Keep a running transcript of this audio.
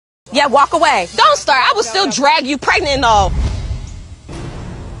Yeah, walk away. Don't start. I will still drag you pregnant and all.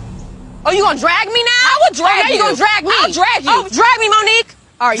 Oh, you gonna drag me now? I will drag you. You gonna drag me? I'll drag you. Oh, drag me, Monique.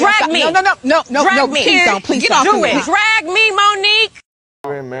 All right, drag me. No, Drag me. Please don't. Please don't. Do it. Drag me, Monique.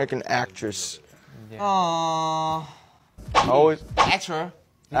 You're an American actress. Aww. Always.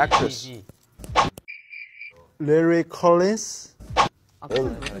 Actress. Lily Collins.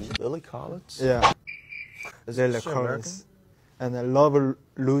 Lily Collins? Yeah. Lily Collins. And I love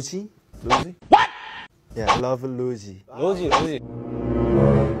Lucy. Lucy? What? Yeah, love Lucy. Lucy.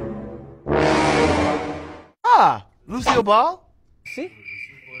 Ah, Lucille Ball? See?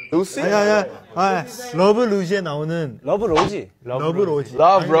 Lucy? 야. 러브 루지에 나오는 러브 로지. 러브 로지.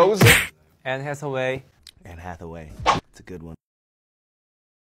 Love Rosie? Anne Hathaway. Anne Hathaway. It's a good one.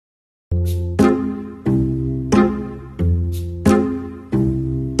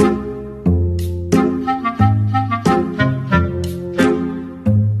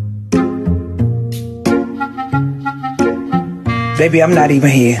 Baby, I'm not even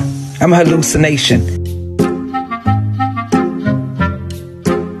here. I'm a hallucination.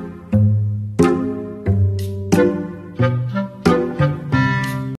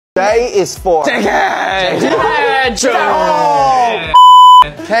 J is for...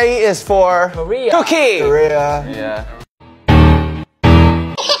 K is for... Korea. Korea. Yeah.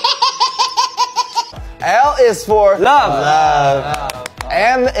 L is for... Love.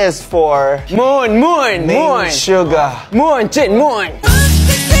 M is for... Moon. Sugar. Moon.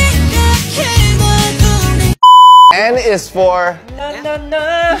 N is for...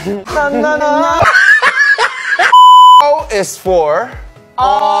 O is for...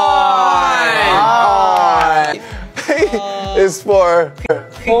 P is for...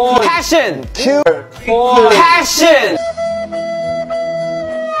 Passion. Q. Passion.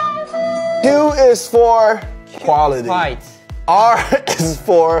 Q is for... Quality. Fight. R is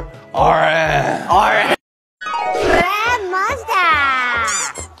for... R.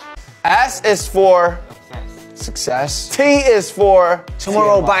 S is for... Success. T is for...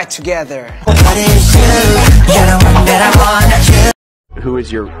 Tomorrow by together. Who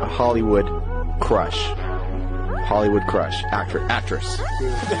is your Hollywood crush? Hollywood crush. Actress.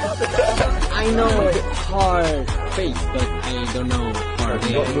 I know her face, but I don't know her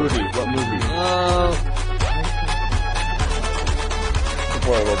name. What movie?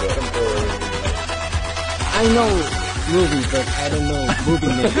 Before a little bit. I know movie, but I don't know movie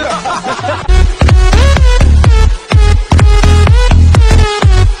name.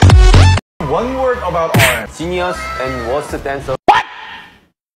 One word about orange. Genius and worst dancer.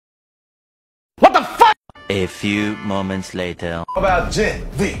 A few moments later. About Gen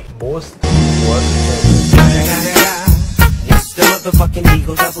V.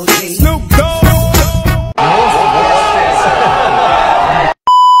 Snoop Dogg!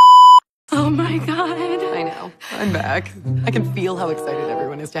 Oh my God. I know. I'm back. I can feel how excited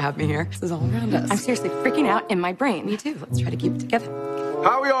everyone is to have me here. This is all around us. I'm seriously freaking out in my brain. Me too. Let's try to keep it together.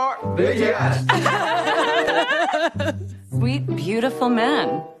 How we are? BTS. Sweet, beautiful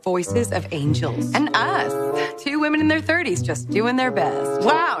men. Voices of angels. And us. Two women in their 30s just doing their best.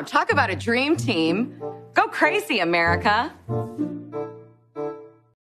 Wow, talk about a dream team. Go crazy, America.